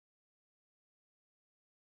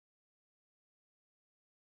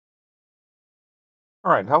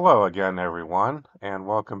All right, hello again, everyone, and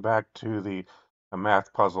welcome back to the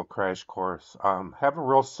Math Puzzle Crash Course. Have a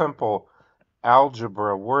real simple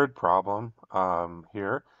algebra word problem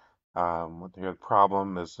here. The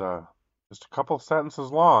problem is just a couple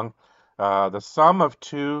sentences long. The sum of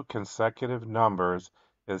two consecutive numbers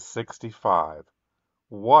is 65.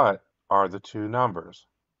 What are the two numbers?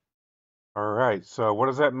 All right, so what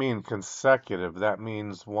does that mean, consecutive? That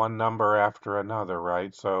means one number after another,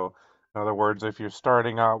 right? So, in other words, if you're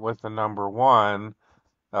starting out with the number one,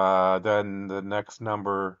 then the next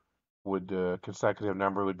consecutive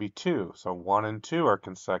number would be two. So one and two are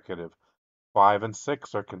consecutive. Five and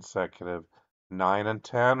six are consecutive. Nine and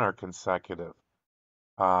 10 are consecutive.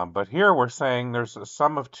 But here we're saying there's a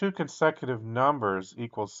sum of two consecutive numbers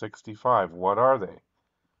equals 65. What are they?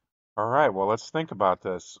 All right, well, let's think about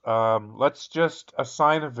this. Let's just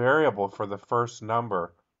assign a variable for the first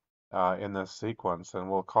number in this sequence, and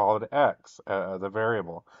we'll call it x, the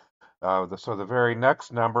variable. So the very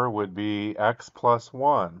next number would be x plus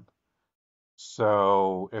 1.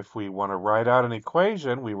 So if we want to write out an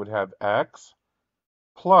equation, we would have x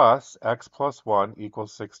plus 1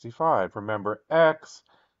 equals 65. Remember, x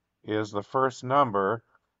is the first number,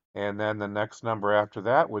 and then the next number after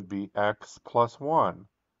that would be x plus 1.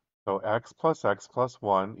 So x plus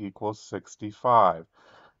 1 equals 65.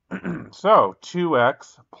 So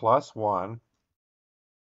 2x plus 1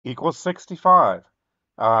 equals 65.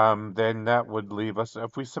 Then that would leave us,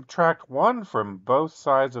 if we subtract 1 from both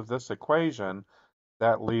sides of this equation,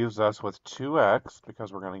 that leaves us with 2x,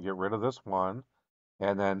 because we're going to get rid of this 1,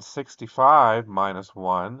 and then 65 minus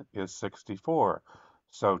 1 is 64.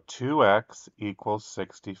 So 2x equals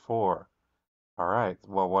 64. All right,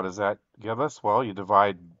 well, what does that give us? Well, you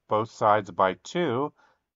divide both sides by 2.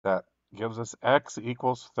 That gives us x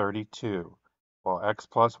equals 32. Well, x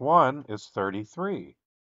plus 1 is 33.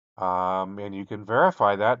 And you can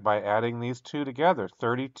verify that by adding these two together.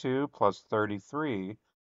 32 plus 33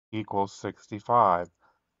 equals 65.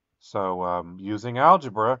 So using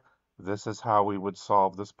algebra, this is how we would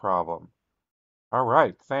solve this problem. All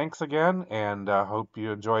right, thanks again, and hope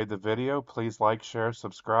you enjoyed the video. Please like, share,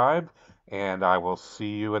 subscribe, and I will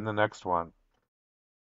see you in the next one.